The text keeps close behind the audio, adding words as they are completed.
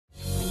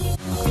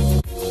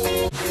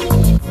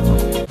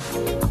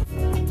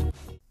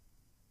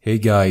Hey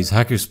guys,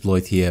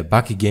 HackerSploit here,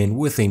 back again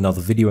with another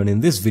video, and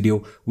in this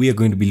video we are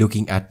going to be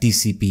looking at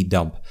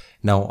tcpdump.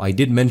 Now I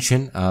did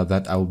mention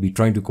that I will be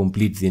trying to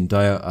complete the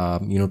entire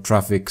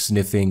traffic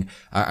sniffing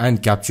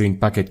and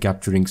packet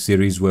capturing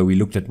series where we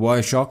looked at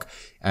Wireshark,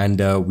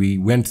 and we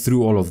went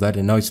through all of that,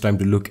 and now it's time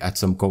to look at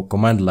some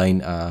command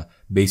line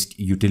based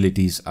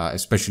utilities,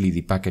 especially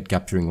the packet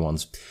capturing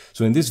ones.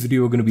 So in this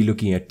video we're going to be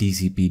looking at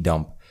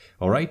tcpdump.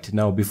 Alright,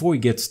 now before we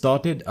get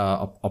started,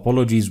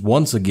 apologies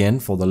once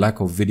again for the lack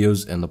of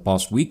videos in the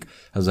past week.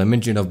 As I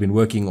mentioned, I've been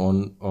working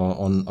on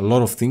a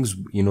lot of things,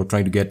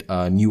 trying to get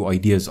new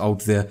ideas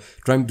out there,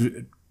 trying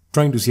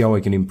to see how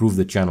I can improve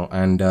the channel.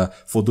 And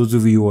for those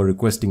of you who are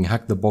requesting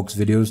Hack the Box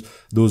videos,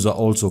 those are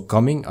also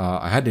coming.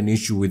 I had an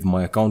issue with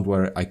my account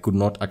where I could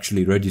not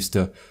actually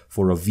register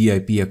for a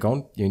VIP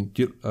account.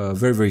 A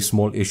very, very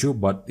small issue,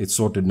 but it's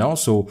sorted now.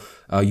 So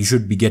you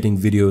should be getting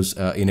videos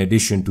in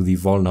addition to the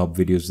Vulnhub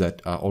videos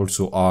that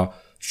also are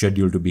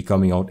scheduled to be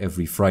coming out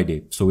every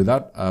Friday. So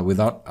without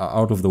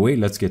out of the way,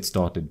 let's get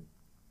started.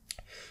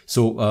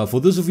 So for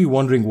those of you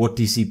wondering what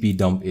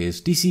tcpdump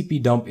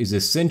is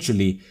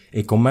essentially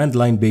a command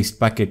line based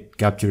packet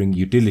capturing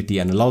utility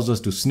and allows us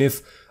to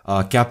sniff,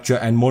 capture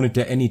and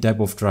monitor any type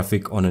of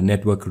traffic on a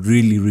network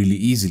really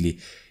easily.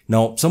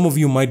 Now, some of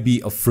you might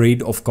be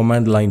afraid of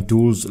command line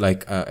tools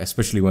like,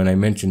 especially when I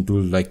mention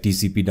tools like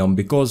tcpdump,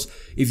 because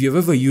if you've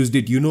ever used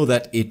it, you know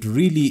that it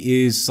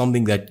really is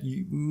something that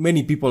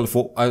many people,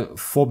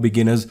 for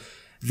beginners,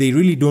 they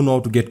really don't know how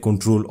to get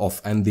control of,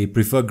 and they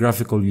prefer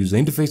graphical user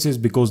interfaces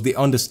because they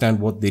understand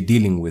what they're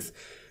dealing with.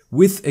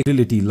 With a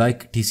utility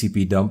like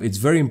tcpdump, it's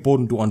very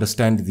important to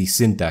understand the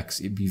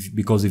syntax,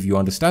 because if you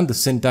understand the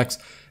syntax,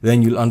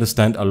 then you'll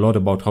understand a lot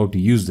about how to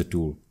use the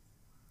tool.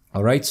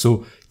 Alright,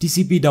 so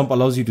tcpdump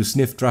allows you to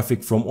sniff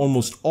traffic from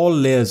almost all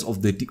layers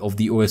of the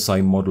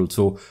OSI model.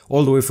 So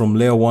all the way from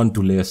layer 1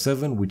 to layer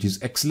 7, which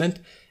is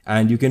excellent.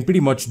 And you can pretty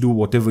much do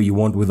whatever you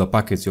want with the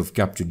packets you've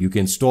captured. You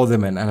can store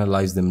them and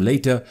analyze them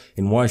later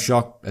in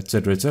Wireshark,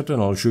 etc,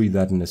 and I'll show you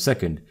that in a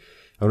second.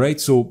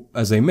 Alright, so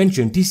as I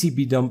mentioned,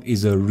 tcpdump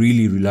is a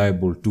really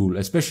reliable tool,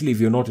 especially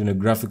if you're not in a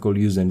graphical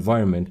user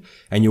environment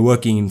and you're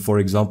working in, for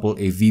example,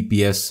 a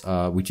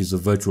VPS, which is a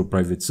virtual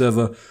private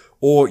server,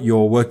 or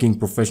you're working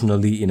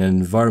professionally in an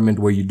environment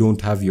where you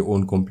don't have your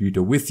own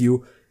computer with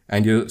you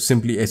and you're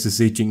simply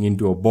SSHing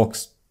into a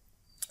box.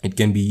 It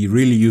can be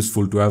really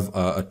useful to have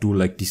a tool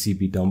like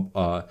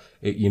tcpdump,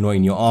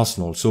 in your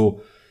arsenal.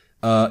 So,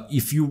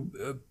 if you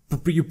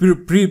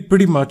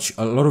pretty much,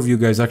 a lot of you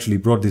guys actually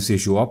brought this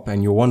issue up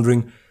and you're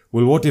wondering,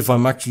 well, what if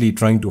I'm actually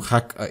trying to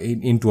hack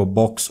into a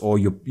box, or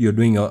you're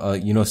doing a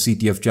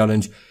CTF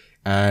challenge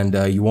and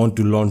you want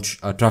to launch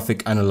a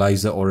traffic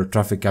analyzer or a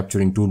traffic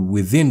capturing tool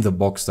within the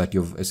box that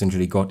you've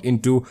essentially got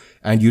into,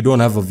 and you don't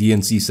have a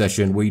VNC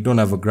session where you don't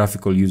have a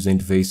graphical user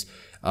interface,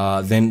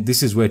 then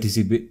this is where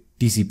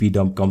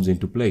tcpdump comes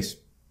into place.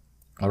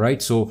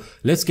 Alright, so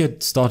let's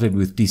get started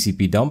with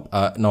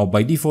tcpdump. Now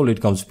by default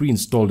it comes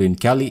pre-installed in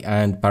Kali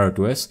and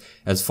ParrotOS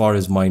as far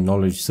as my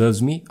knowledge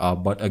serves me,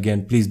 but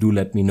again, please do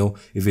let me know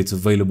if it's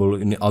available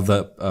in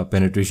other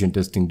penetration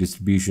testing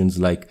distributions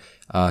like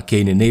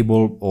Kane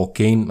Enable or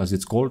Kane as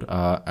it's called,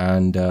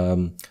 and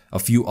a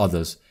few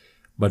others.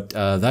 But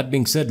that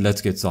being said, let's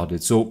get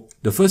started. So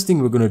the first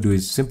thing we're going to do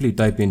is simply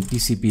type in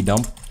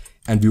tcpdump,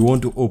 and we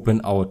want to open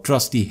our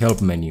trusty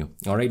help menu.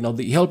 Alright, now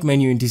the help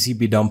menu in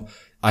tcpdump,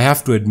 I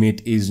have to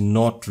admit, is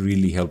not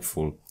really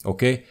helpful.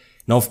 Okay,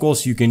 now of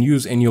course you can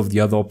use any of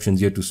the other options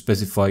here to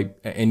specify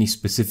any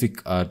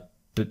specific type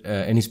of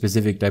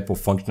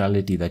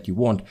functionality that you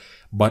want.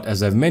 But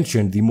as I've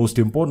mentioned, the most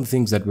important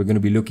things that we're going to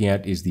be looking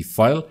at is the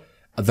file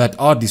that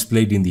are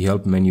displayed in the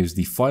help menu, is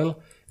the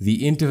file,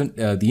 the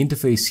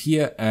interface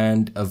here,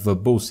 and a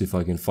verbose, if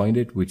I can find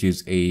it, which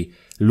is a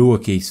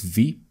lowercase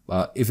v.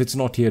 If it's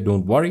not here,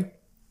 don't worry.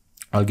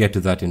 I'll get to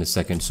that in a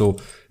second. So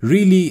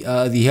really,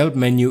 the help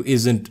menu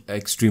isn't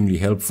extremely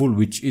helpful,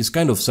 which is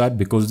kind of sad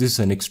because this is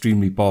an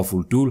extremely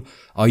powerful tool.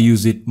 I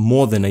use it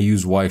more than I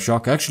use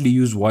Wireshark. I actually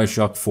use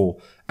Wireshark for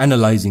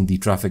analyzing the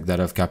traffic that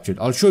I've captured.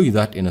 I'll show you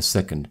that in a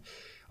second.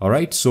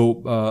 Alright,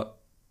 so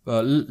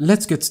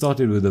let's get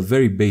started with a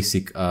very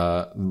basic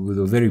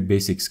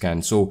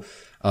scan. So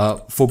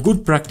for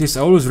good practice, I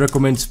always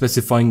recommend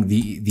specifying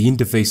the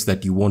interface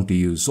that you want to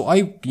use. So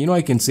I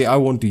can say I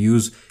want to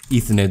use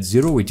Ethernet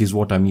 0, which is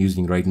what I'm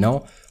using right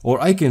now, or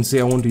I can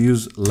say I want to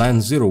use LAN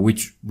 0,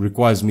 which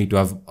requires me to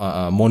have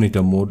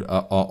monitor mode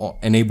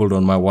enabled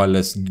on my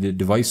wireless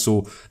device.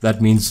 So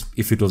that means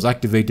if it was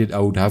activated, I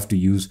would have to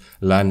use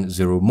LAN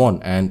 0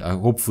 mon, and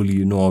hopefully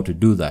you know how to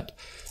do that.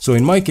 So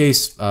in my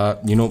case,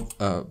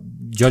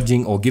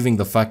 judging or giving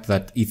the fact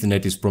that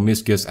Ethernet is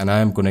promiscuous and I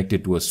am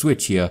connected to a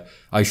switch here,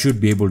 I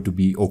should be able to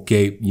be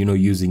okay,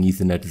 using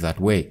Ethernet that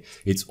way.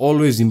 It's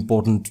always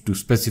important to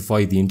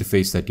specify the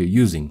interface that you're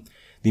using.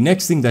 The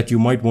next thing that you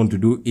might want to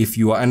do if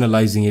you are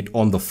analyzing it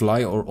on the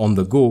fly or on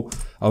the go,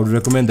 I would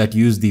recommend that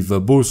you use the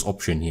verbose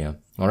option here.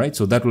 Alright,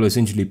 so that will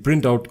essentially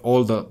print out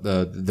all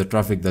the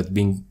traffic that's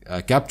being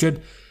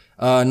captured.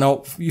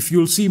 Now, if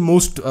you'll see,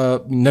 most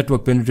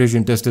network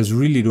penetration testers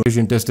really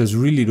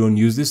don't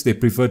use this. They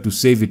prefer to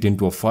save it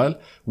into a file.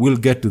 We'll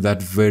get to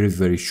that very,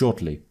 very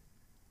shortly.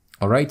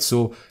 All right,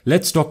 so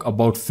let's talk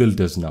about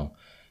filters now.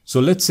 So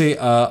let's say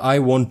I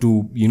want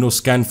to,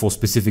 scan for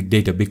specific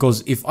data,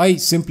 because if I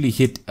simply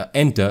hit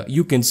enter,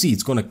 you can see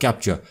it's going to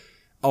capture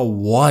a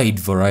wide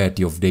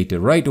variety of data.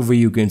 Right over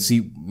here, you can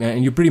see,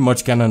 and you pretty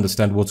much can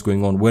understand what's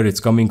going on, where it's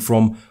coming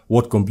from,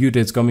 what computer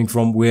it's coming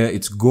from, where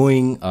it's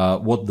going,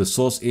 what the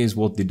source is,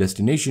 what the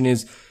destination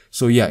is.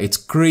 So yeah, it's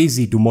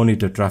crazy to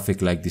monitor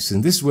traffic like this.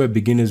 And this is where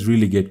beginners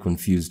really get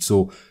confused.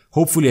 So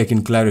hopefully I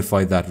can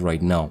clarify that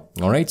right now.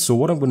 All right. So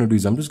what I'm going to do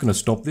is I'm just going to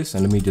stop this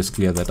and let me just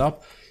clear that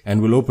up, and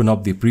we'll open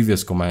up the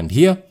previous command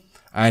here.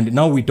 And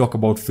now we talk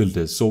about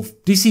filters. So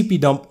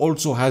tcpdump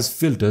also has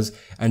filters,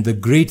 and the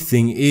great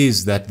thing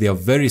is that they are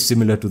very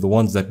similar to the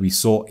ones that we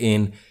saw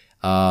in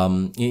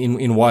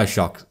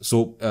Wireshark.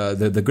 So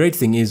the great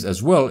thing is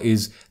as well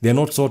is they're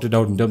not sorted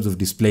out in terms of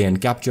display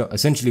and capture.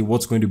 Essentially,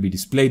 what's going to be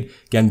displayed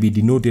can be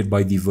denoted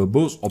by the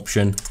verbose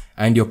option,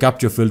 and your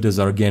capture filters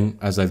are, again,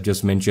 as I've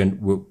just mentioned,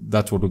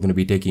 that's what we're going to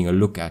be taking a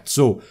look at.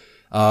 So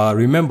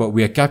remember,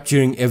 we are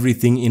capturing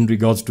everything in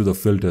regards to the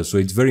filter. So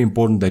it's very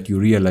important that you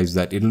realize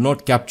that it will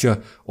not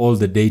capture all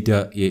the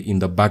data in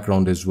the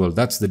background as well.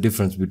 That's the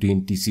difference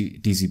between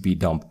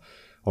tcpdump.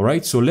 All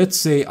right. So let's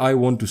say I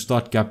want to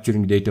start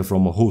capturing data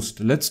from a host.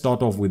 Let's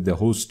start off with the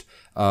host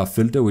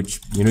filter, which,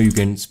 you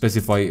can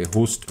specify a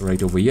host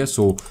right over here.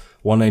 So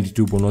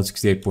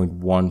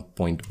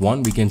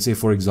 192.168.1.1, we can say,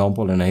 for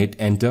example, and I hit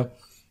enter.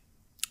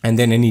 And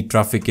then any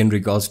traffic in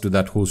regards to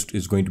that host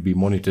is going to be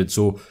monitored.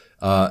 So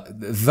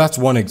that's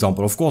one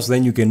example. Of course,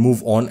 then you can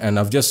move on, and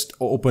I've just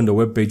opened a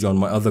web page on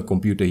my other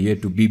computer here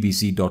to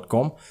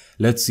bbc.com.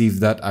 Let's see if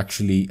that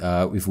actually,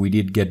 if we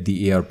did get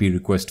the ARP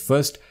request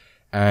first,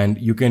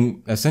 and you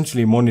can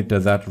essentially monitor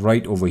that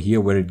right over here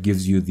where it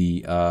gives you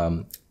the,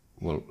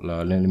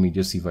 let me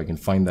just see if I can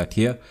find that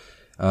here.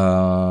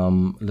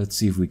 Let's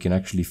see if we can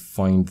actually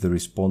find the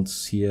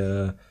response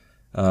here.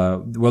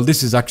 Well,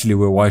 this is actually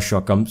where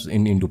Wireshark comes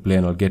into play,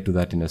 and I'll get to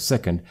that in a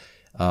second.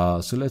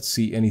 So let's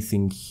see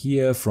anything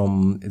here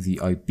from the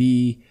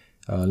IP.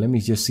 Let me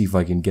just see if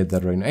I can get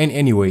that right now. And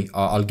anyway,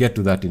 I'll get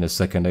to that in a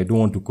second. I don't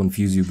want to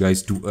confuse you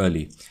guys too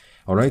early.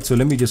 All right, so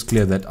let me just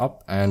clear that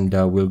up, and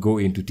we'll go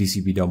into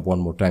tcpdump one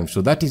more time.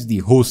 So that is the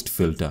host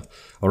filter.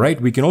 All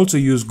right, we can also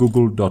use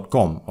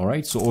google.com. All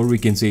right, so, or we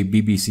can say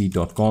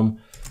bbc.com.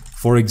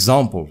 For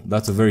example,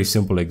 that's a very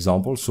simple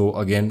example. So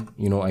again,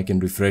 I can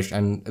refresh,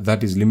 and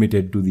that is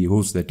limited to the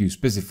host that you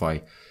specify.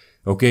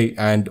 Okay,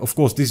 and of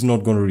course, this is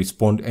not going to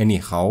respond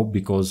anyhow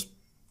because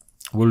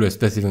we're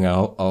specifying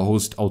a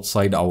host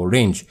outside our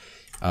range.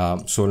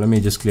 So let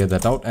me just clear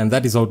that out, and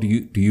that is how to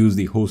use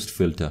the host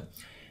filter.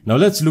 Now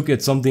let's look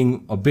at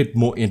something a bit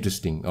more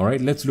interesting. All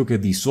right, let's look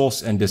at the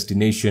source and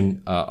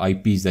destination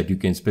IPs that you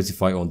can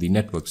specify on the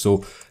network.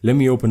 So let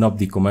me open up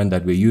the command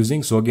that we're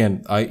using. So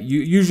again,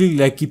 you usually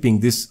like keeping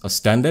this a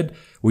standard,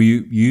 where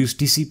you use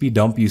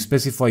tcpdump, you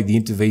specify the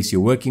interface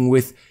you're working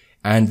with,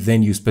 and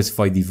then you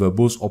specify the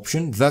verbose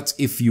option. That's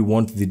if you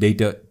want the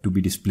data to be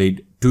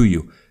displayed to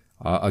you.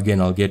 Again,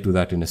 I'll get to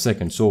that in a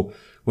second. So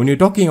when you're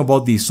talking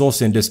about the source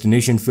and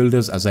destination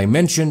filters, as I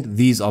mentioned,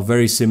 these are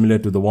very similar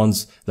to the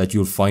ones that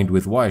you'll find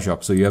with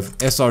Wireshark. So you have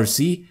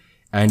SRC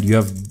and you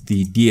have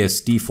the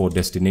DST for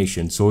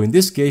destination. So in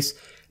this case,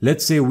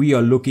 let's say we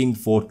are looking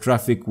for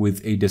traffic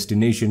with a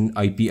destination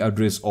IP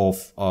address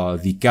of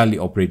the Kali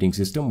operating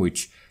system,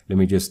 which let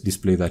me just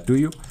display that to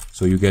you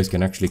so you guys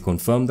can actually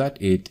confirm that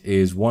it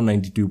is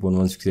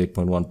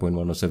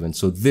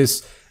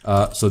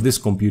 192.168.1.107. So this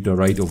computer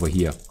right over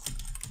here.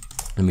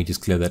 Let me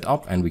just clear that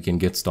up and we can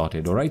get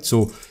started. All right.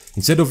 So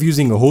instead of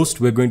using a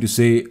host, we're going to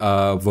say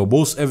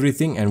verbose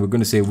everything, and we're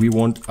going to say we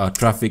want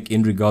traffic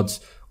in regards,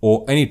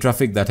 or any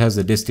traffic that has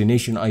a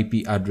destination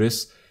IP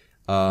address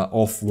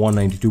of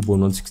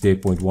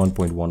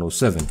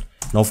 192.168.1.107.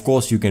 Now, of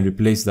course, you can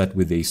replace that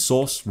with a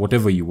source,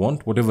 whatever you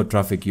want, whatever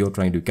traffic you're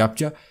trying to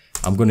capture.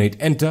 I'm going to hit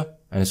enter,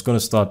 and it's going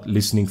to start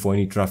listening for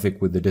any traffic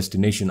with the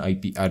destination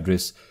IP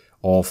address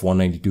of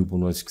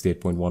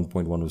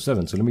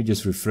 192.168.1.107. So let me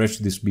just refresh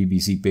this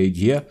BBC page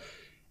here,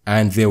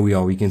 and there we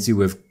are. We can see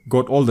we've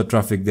got all the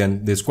traffic.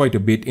 Then there's quite a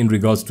bit in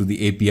regards to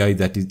the API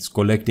that it's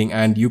collecting,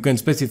 and you can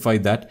specify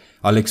that.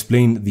 I'll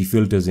explain the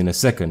filters in a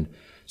second.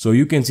 So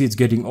you can see it's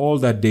getting all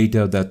that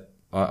data that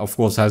of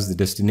course has the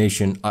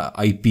destination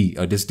IP,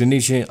 a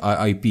destination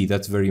IP.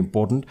 That's very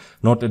important,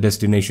 not a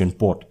destination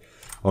port.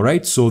 All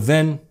right. So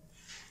then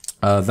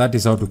that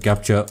is how to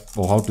capture,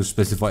 or how to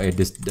specify a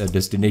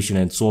destination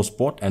and source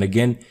port. And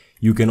again,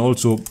 you can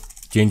also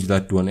change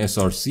that to an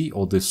SRC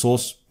or the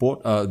source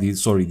port,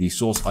 the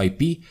source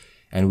IP,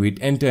 and we'd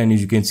enter. And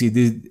as you can see,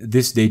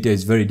 this data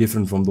is very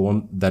different from the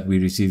one that we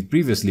received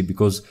previously,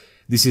 because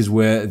this is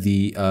where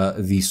the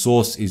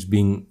source is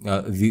being,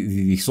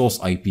 the source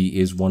IP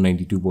is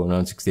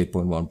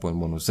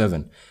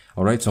 192.168.1.107.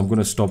 All right. So I'm going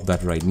to stop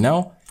that right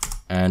now,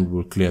 and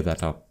we'll clear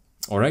that up.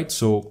 All right,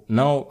 so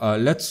now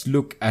let's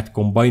look at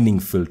combining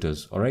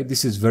filters. All right,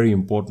 this is very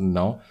important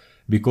now,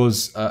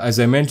 because as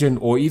I mentioned,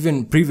 or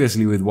even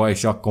previously with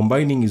Wireshark,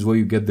 combining is where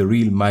you get the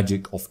real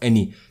magic of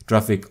any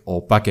traffic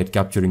or packet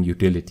capturing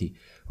utility.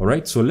 All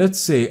right, so let's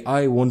say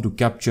I want to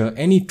capture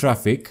any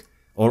traffic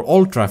or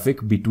all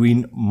traffic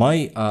between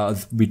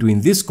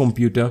between this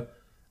computer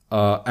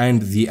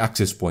and the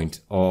access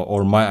point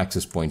or my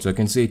access point. So I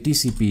can say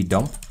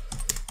tcpdump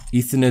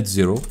Ethernet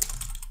 0,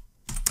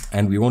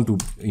 and we want to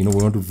we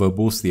want to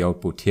verbose the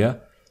output here,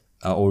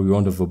 or we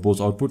want a verbose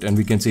output, and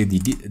we can say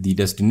the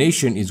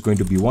destination is going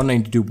to be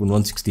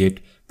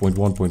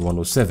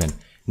 192.168.1.107.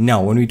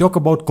 Now, when we talk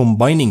about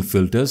combining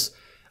filters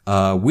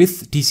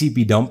with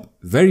tcpdump,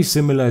 very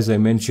similar as I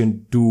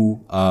mentioned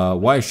to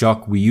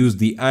Wireshark, we use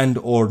the and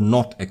or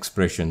not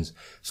expressions.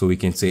 So we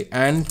can say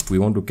and we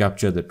want to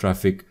capture the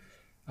traffic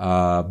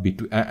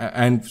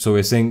and so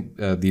we're saying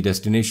the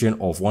destination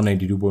of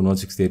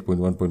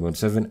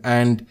 192.168.1.17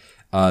 and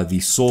the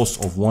source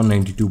of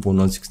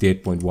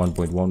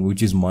 192.168.1.1,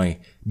 which is my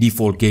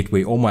default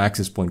gateway or my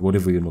access point,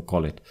 whatever you want to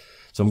call it.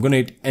 So I'm going to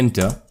hit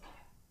enter,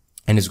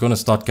 and it's going to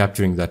start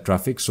capturing that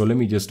traffic. So let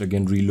me just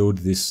again reload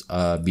this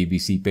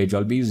BBC page.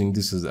 I'll be using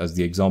this as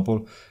the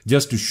example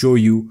just to show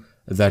you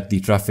that the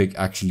traffic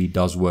actually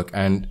does work.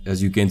 And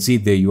as you can see,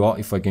 there you are.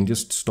 If I can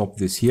just stop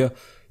this here,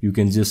 you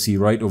can just see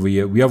right over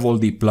here, we have all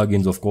the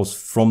plugins, of course,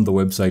 from the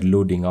website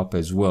loading up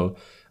as well.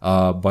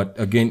 But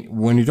again,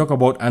 when you talk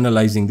about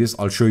analyzing this,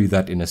 I'll show you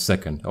that in a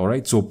second. All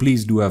right. So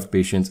please do have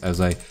patience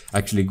as I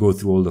actually go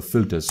through all the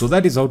filters. So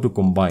that is how to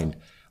combine.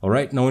 All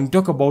right. Now, when you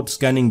talk about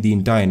scanning the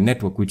entire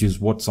network, which is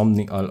what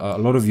something a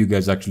lot of you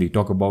guys actually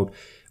talk about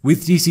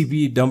with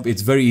tcpdump,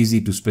 it's very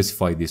easy to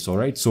specify this. All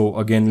right. So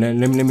again,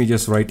 let me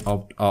just write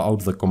out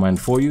the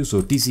command for you.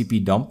 So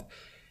tcpdump.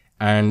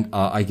 And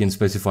I can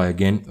specify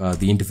again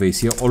the interface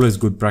here. Always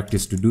good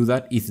practice to do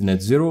that. Ethernet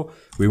 0.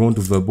 We want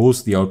to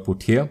verbose the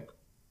output here.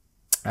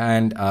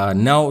 And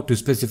now to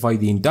specify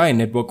the entire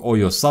network or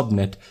your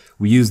subnet,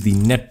 we use the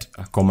net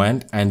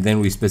command, and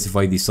then we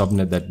specify the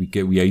subnet that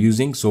we are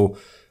using. So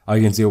I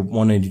can say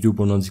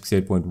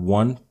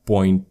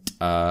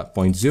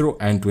 192.168.1.0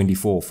 and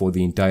 24 for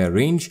the entire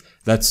range.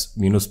 That's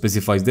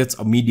specifies that's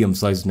a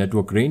medium-sized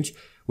network range,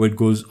 where it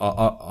goes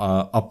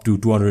up to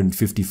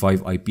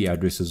 255 IP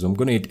addresses. So I'm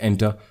going to hit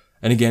enter.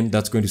 And again,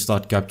 that's going to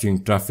start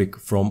capturing traffic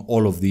from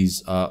all of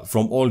these,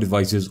 from all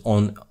devices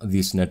on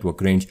this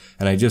network range.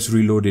 And I just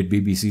reloaded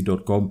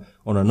bbc.com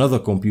on another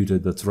computer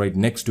that's right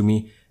next to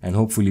me. And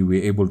hopefully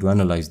we're able to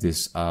analyze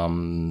this.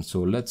 So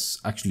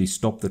let's actually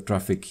stop the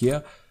traffic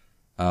here,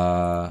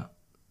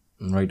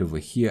 right over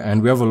here.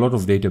 And we have a lot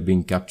of data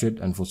being captured.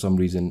 And for some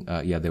reason,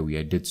 yeah, there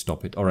I did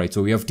stop it. All right.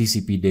 So we have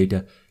TCP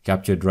data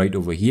captured right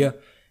over here.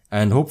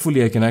 And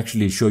hopefully I can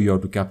actually show you how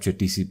to capture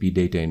TCP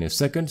data in a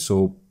second.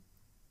 So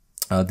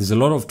there's a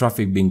lot of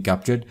traffic being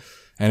captured.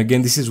 And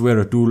again, this is where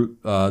a tool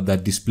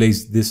that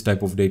displays this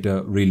type of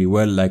data really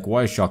well, like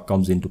Wireshark,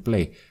 comes into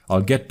play.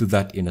 I'll get to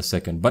that in a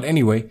second. But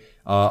anyway,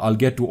 I'll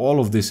get to all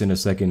of this in a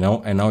second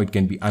now. And now it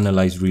can be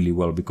analyzed really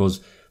well, because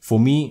for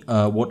me,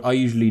 what I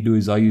usually do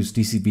is I use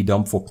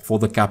tcpdump for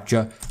the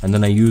capture. And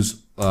then I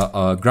use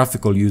a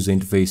graphical user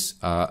interface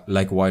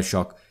like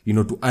Wireshark,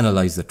 to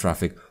analyze the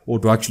traffic or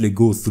to actually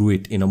go through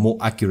it in a more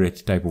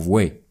accurate type of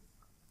way.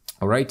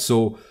 All right.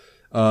 So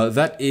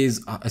that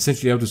is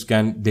essentially how to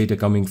scan data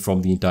coming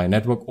from the entire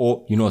network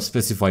or, a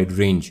specified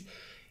range.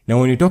 Now,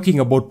 when you're talking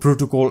about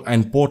protocol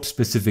and port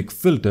specific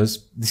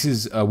filters, this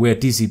is where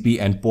TCP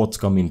and ports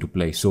come into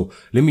play. So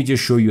let me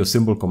just show you a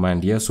simple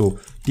command here. So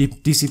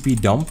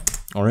tcpdump.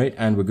 All right.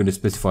 And we're going to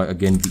specify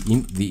again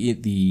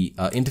the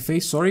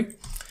interface, sorry.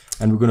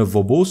 And we're going to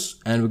verbose,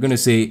 and we're going to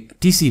say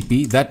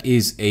TCP. That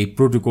is a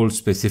protocol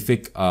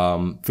specific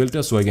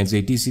filter. So I can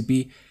say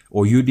TCP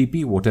or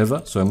UDP,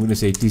 whatever. So I'm going to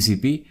say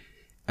TCP,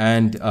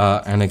 and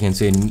I can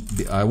say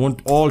I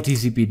want all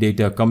TCP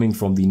data coming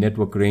from the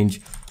network range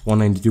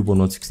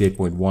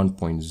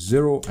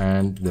 192.168.1.0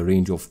 and the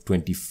range of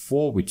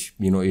 24, which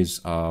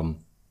is a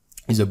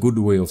good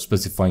way of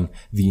specifying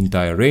the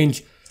entire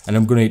range. And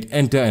I'm going to hit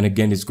enter, and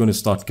again, it's going to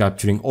start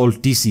capturing all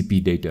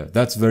TCP data.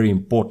 That's very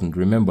important.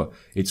 Remember,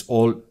 it's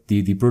all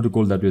the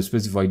protocol that we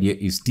specified here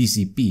is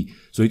TCP.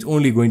 So it's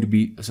only going to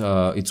be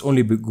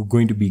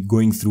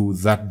going through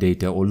that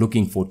data or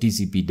looking for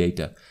TCP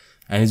data.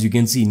 And as you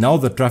can see, now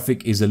the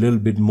traffic is a little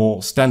bit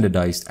more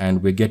standardized,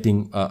 and we're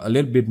getting a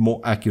little bit more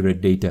accurate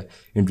data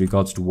in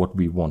regards to what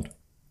we want.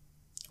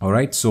 All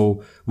right.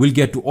 So we'll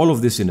get to all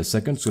of this in a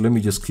second. So let me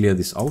just clear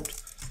this out.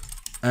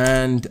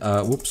 And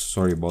whoops,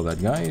 sorry about that,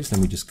 guys.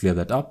 Let me just clear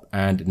that up.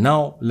 And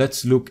now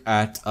let's look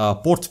at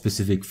port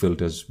specific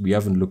filters. We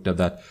haven't looked at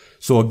that.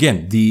 So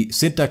again, the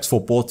syntax for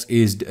ports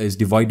is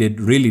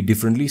divided really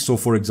differently. So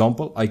for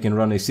example, I can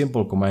run a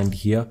simple command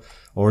here,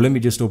 or let me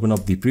just open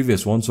up the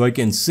previous one. So I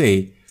can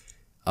say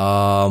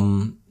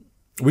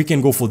we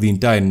can go for the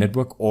entire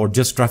network or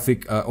just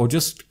traffic or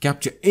just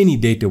capture any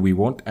data we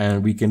want.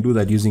 And we can do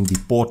that using the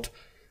port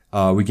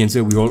we can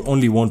say we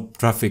only want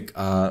traffic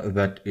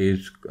that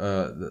is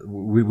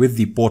with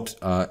the port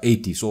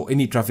 80. So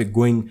any traffic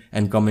going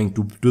and coming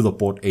to the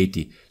port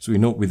 80. So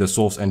with the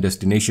source and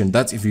destination.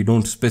 That's if you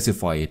don't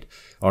specify it.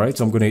 All right.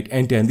 So I'm going to hit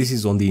enter, and this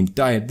is on the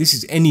entire. This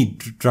is any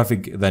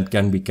traffic that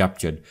can be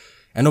captured.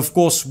 And of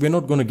course, we're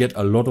not going to get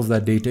a lot of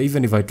that data.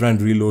 Even if I try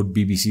and reload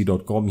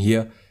bbc.com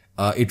here,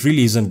 it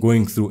really isn't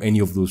going through any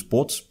of those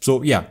ports.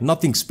 So yeah,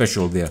 nothing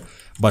special there.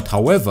 But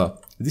however,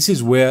 this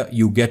is where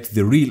you get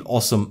the real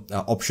awesome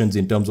options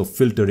in terms of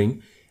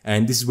filtering.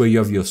 And this is where you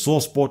have your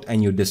source port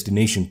and your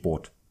destination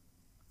port.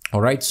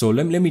 All right. So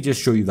let me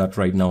just show you that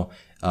right now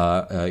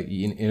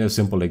in a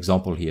simple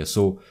example here.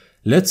 So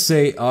let's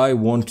say I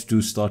want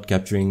to start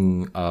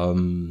capturing,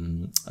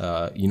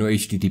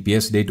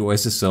 HTTPS data or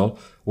SSL,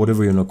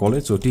 whatever you want to call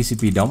it. So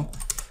tcpdump,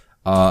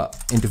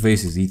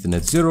 interface is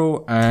Ethernet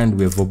 0, and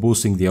we're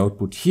verbosing the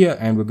output here.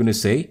 And we're going to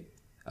say,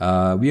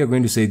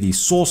 the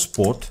source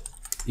port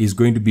is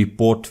going to be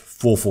port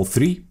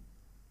 443.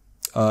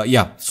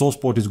 Source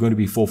port is going to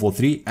be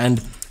 443,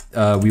 and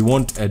we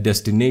want a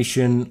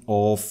destination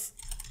of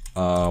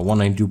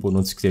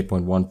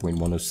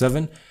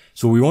 192.168.1.107.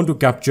 So we want to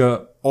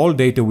capture all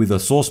data with a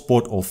source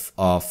port of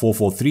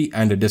 443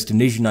 and a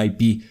destination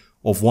IP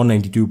of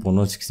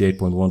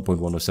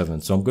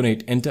 192.168.1.107. So I'm going to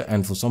hit enter,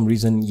 and for some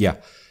reason,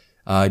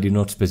 I did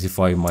not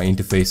specify my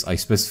interface. I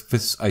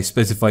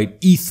specified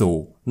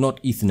etho,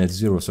 not Ethernet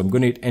 0. So I'm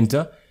going to hit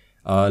enter.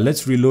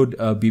 Let's reload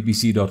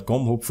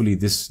bbc.com. Hopefully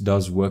this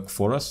does work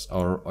for us,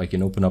 or I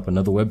can open up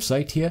another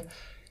website here.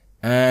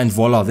 And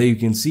voila, there you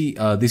can see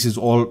this is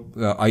all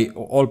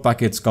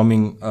packets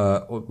coming,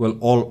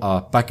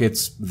 all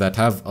packets that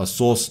have a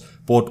source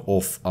port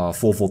of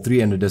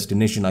 443 and a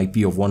destination IP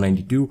of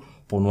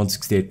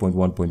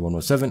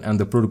 192.168.1.107, and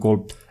the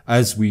protocol,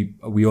 as we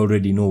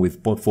already know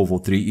with port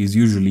 443, is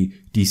usually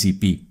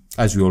TCP,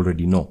 as we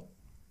already know.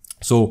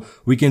 So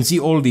we can see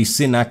all the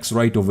syntax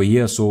right over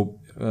here. So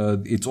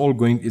it's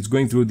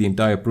going through the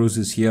entire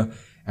process here.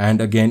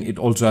 And again, it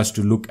also has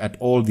to look at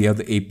all the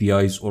other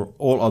APIs or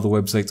all other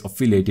websites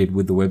affiliated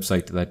with the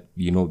website that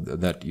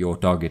that your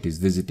target is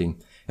visiting,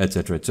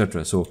 etc.,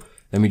 etc. So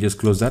let me just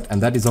close that,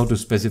 and that is how to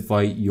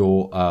specify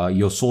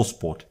your source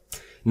port.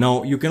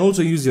 Now you can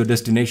also use your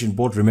destination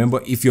port.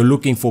 Remember, if you're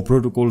looking for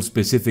protocol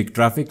specific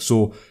traffic,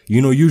 so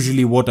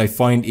usually what I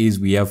find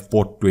is we have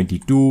port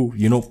 22.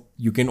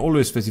 You can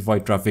always specify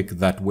traffic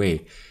that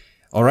way.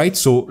 All right.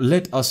 So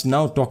let us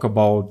now talk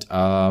about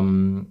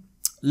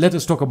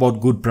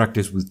good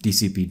practice with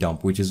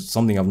tcpdump, which is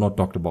something I've not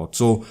talked about.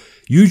 So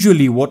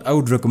usually what I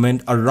would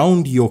recommend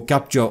around your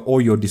capture or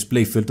your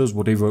display filters,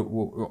 whatever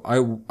I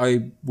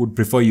would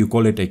prefer you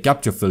call it a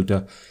capture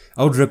filter,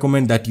 I would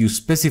recommend that you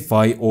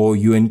specify or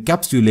you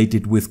encapsulate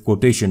it with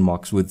quotation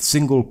marks, with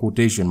single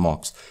quotation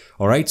marks.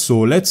 All right. So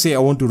let's say I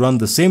want to run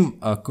the same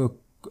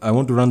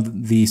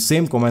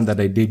command that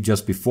I did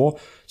just before.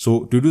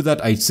 So to do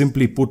that, I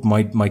simply put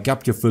my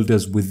capture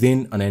filters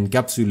within an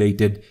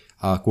encapsulated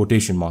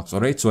quotation marks. All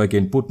right. So I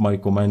can put my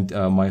command,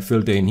 my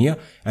filter in here,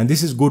 and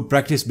this is good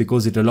practice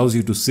because it allows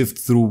you to sift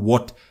through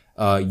what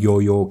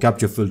your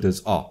capture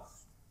filters are.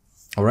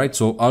 All right.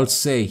 So I'll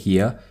say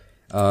here,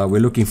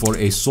 we're looking for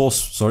a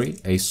source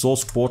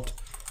port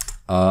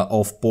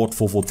of port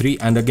 443.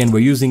 And again, we're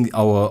using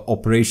our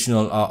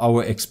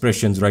our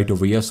expressions right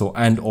over here. So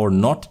and or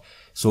not.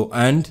 So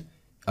and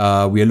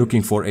we are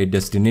looking for a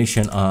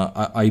destination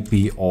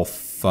IP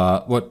of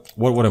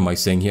what am I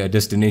saying here? A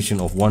destination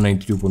of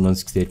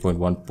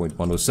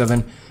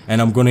 192.168.1.107,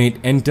 and I'm going to hit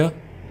enter.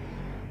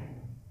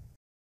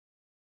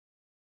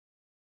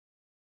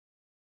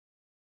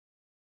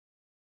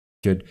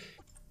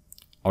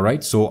 All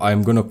right, so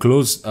I'm going to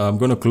close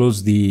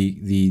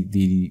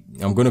the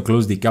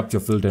capture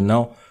filter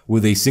now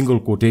with a single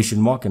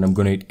quotation mark, and I'm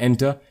going to hit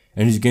enter.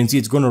 And as you can see,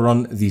 it's going to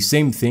run the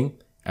same thing.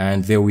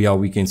 And there we are.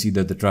 We can see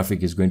that the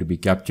traffic is going to be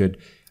captured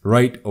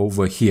right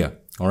over here.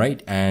 All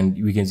right.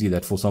 And we can see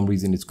that for some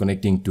reason it's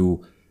connecting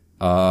to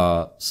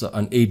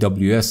an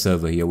AWS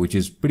server here, which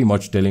is pretty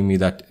much telling me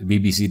that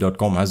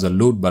bbc.com has a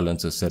load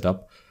balancer set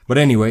up. But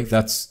anyway,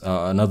 that's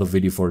another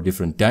video for a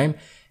different time.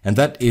 And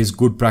that is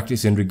good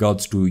practice in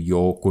regards to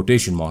your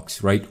quotation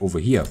marks right over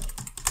here.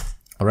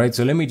 All right.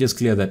 So let me just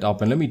clear that up,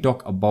 and let me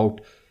talk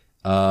about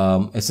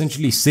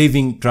essentially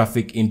saving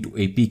traffic into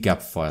a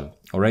PCAP file.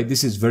 All right.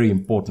 This is very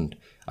important.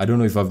 I don't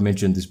know if I've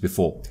mentioned this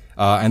before.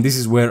 And this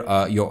is where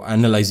your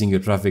analyzing your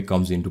traffic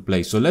comes into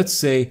play. So let's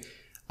say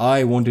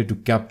I wanted to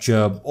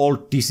capture all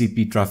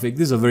TCP traffic.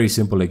 This is a very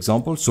simple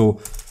example. So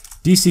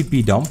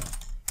tcpdump,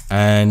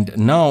 and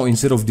now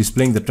instead of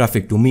displaying the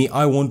traffic to me,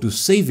 I want to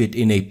save it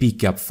in a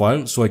PCAP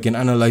file so I can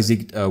analyze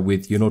it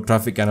with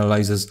traffic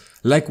analyzers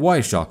like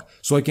Wireshark.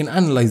 So I can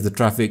analyze the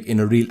traffic in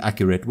a real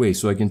accurate way.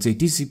 So I can say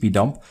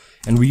tcpdump,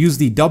 and we use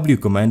the W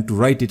command to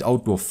write it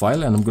out to a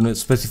file, and I'm going to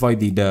specify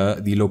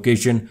the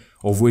location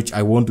of which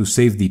I want to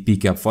save the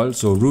PCAP file.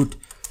 So root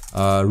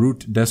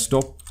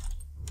desktop,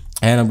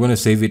 and I'm going to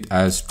save it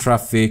as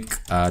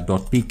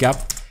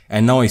traffic.pcap.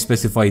 And now I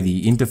specify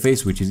the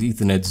interface, which is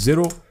Ethernet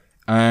 0,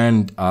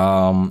 and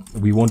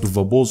we want to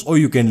verbose, or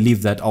you can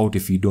leave that out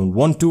if you don't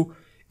want to.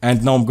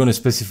 And now I'm going to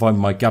specify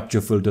my capture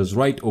filters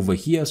right over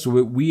here. So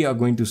we are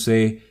going to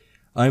say,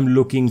 I'm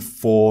looking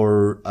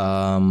for,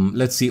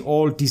 let's see,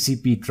 all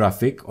TCP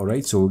traffic. All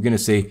right. So we're going to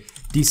say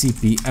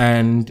TCP,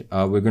 and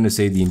we're going to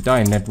say the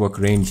entire network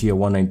range here,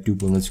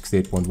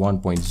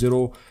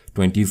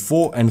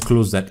 192.168.1.0.24, and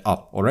close that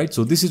up. All right.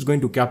 So this is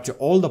going to capture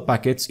all the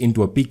packets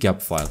into a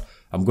pcap file.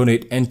 I'm going to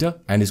hit enter,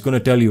 and it's going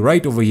to tell you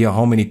right over here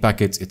how many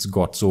packets it's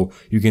got. So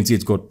you can see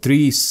it's got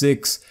 3,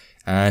 6,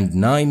 and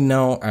 9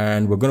 now,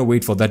 and we're going to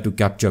wait for that to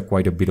capture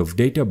quite a bit of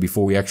data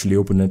before we actually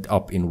open it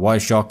up in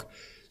Wireshark.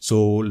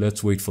 So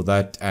let's wait for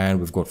that, and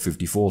we've got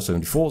 54,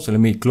 74. So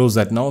let me close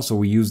that now. So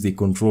we use the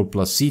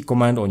Ctrl+C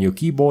command on your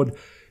keyboard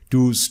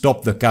to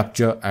stop the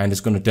capture, and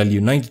it's going to tell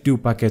you 92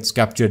 packets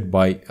captured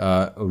by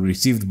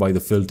received by the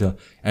filter,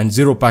 and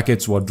 0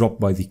 packets were dropped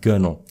by the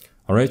kernel.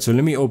 All right, so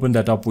let me open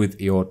that up with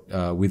your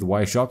with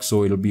Wireshark.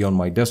 So it'll be on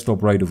my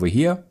desktop right over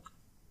here.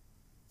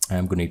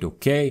 I'm going to hit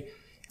OK.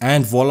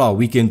 And voila,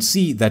 we can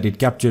see that it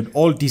captured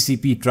all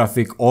TCP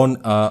traffic on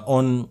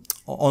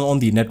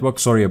the network.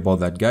 Sorry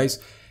about that, guys.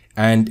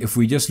 And if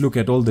we just look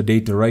at all the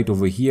data right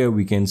over here,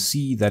 we can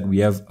see that we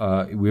have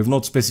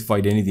not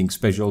specified anything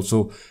special.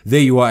 So there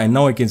you are. And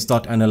now I can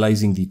start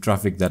analyzing the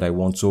traffic that I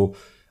want. So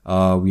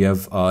we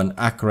have an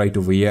ACK right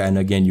over here. And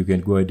again, you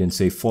can go ahead and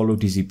say follow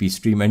TCP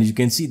stream. And as you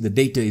can see, the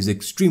data is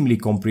extremely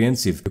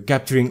comprehensive. You're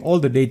capturing all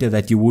the data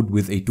that you would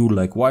with a tool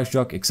like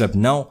Wireshark, except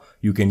now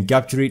you can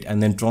capture it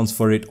and then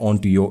transfer it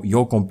onto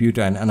your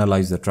computer and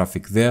analyze the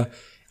traffic there.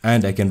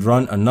 And I can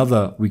run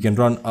we can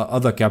run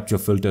other capture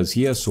filters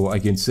here. So I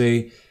can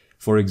say,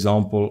 for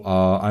example,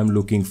 I'm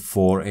looking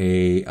for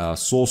a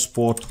source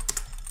port.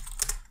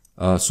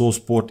 Source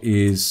port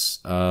is,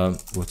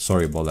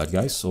 sorry about that,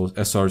 guys. So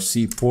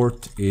SRC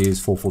port is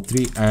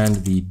 443,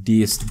 and the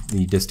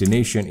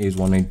destination is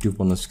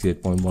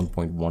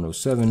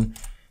 192.168.1.107.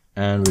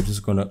 And we're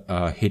just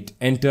gonna hit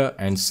enter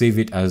and save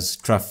it as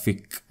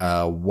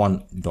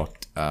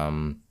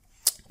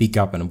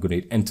traffic1.pcap, and I'm gonna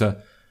hit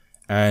enter.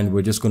 And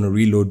we're just gonna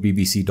reload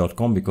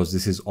bbc.com because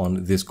this is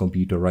on this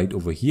computer right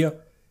over here.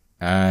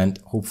 And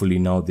hopefully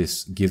now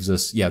this gives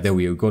us, yeah, there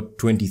we go. We've got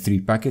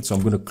 23 packets. So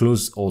I'm going to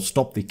close or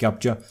stop the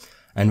capture,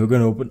 and we're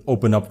going to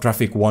open up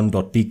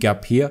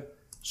traffic1.pcap here.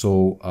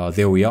 So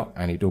there we are,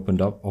 and it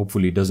opened up.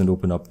 Hopefully it doesn't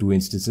open up 2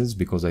 instances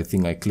because I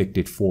think I clicked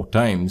it 4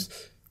 times,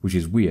 which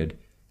is weird.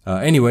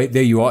 Anyway,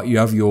 there you are. You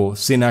have your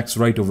syntax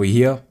right over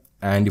here.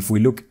 And if we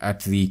look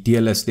at the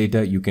TLS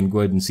data, you can go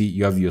ahead and see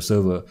you have your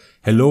server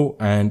hello.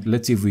 And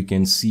let's see if we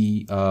can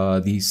see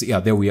these. Yeah,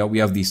 there we are. We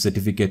have the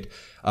certificate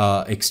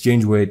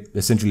exchange, where it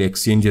essentially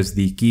exchanges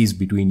the keys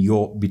between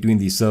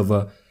the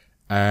server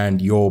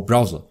and your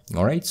browser.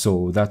 All right.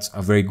 So that's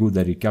very good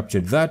that it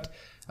captured that.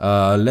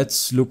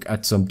 Let's look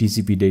at some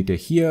TCP data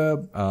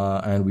here,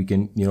 and we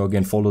can,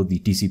 again, follow the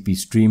TCP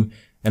stream.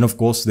 And of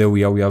course, there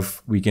we are.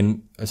 We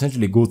can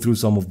essentially go through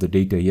some of the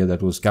data here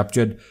that was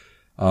captured.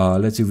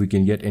 Let's see if we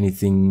can get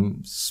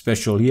anything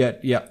special here.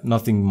 Yeah,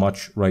 nothing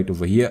much right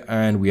over here.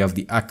 And we have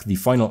the ACK, the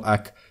final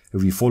ACK.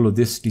 If we follow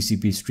this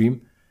TCP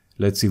stream,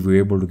 let's see if we're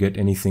able to get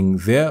anything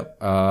there.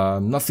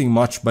 Nothing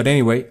much, but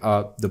anyway,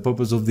 the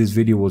purpose of this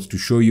video was to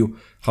show you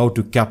how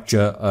to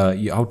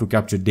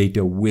capture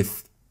data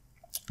with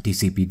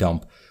TCP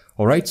dump.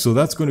 All right, so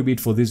that's going to be it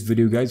for this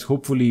video, guys.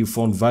 Hopefully you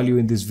found value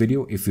in this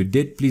video. If you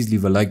did, please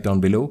leave a like down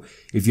below.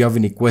 If you have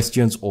any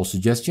questions or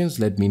suggestions,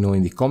 let me know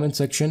in the comment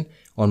section,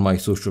 on my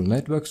social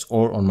networks,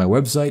 or on my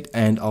website,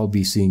 and I'll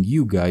be seeing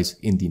you guys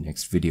in the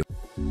next video.